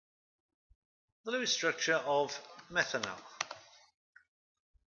The Lewis structure of methanal.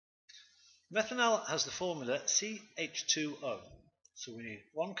 Methanal has the formula CH2O. So we need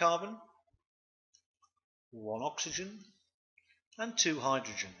one carbon, one oxygen, and two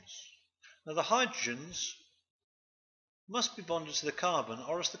hydrogens. Now the hydrogens must be bonded to the carbon,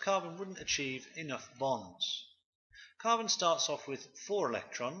 or else the carbon wouldn't achieve enough bonds. Carbon starts off with 4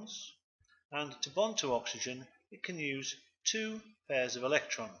 electrons, and to bond to oxygen it can use 2 pairs of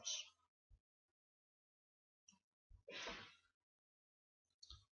electrons.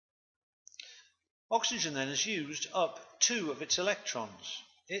 Oxygen then has used up 2 of its electrons.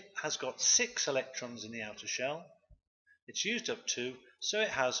 It has got 6 electrons in the outer shell. It's used up 2, so it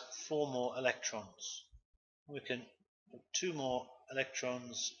has 4 more electrons. We can put 2 more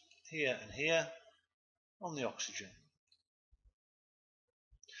electrons here and here on the oxygen.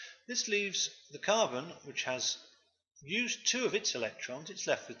 This leaves the carbon, which has used 2 of its electrons. It's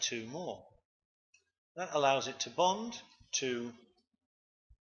left with 2 more. That allows it to bond to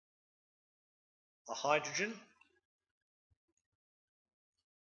a hydrogen.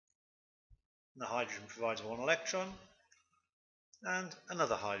 The hydrogen provides 1 electron, and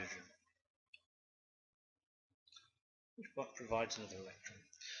another hydrogen, which provides another electron.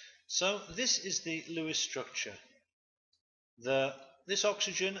 So this is the Lewis structure. This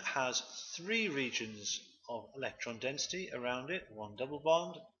oxygen has 3 regions of electron density around it, 1 double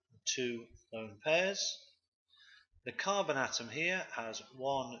bond, 2 lone pairs. The carbon atom here has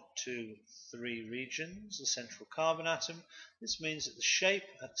 1, 2, 3 regions, the central carbon atom. This means that the shape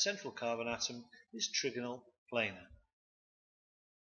at the central carbon atom is trigonal planar.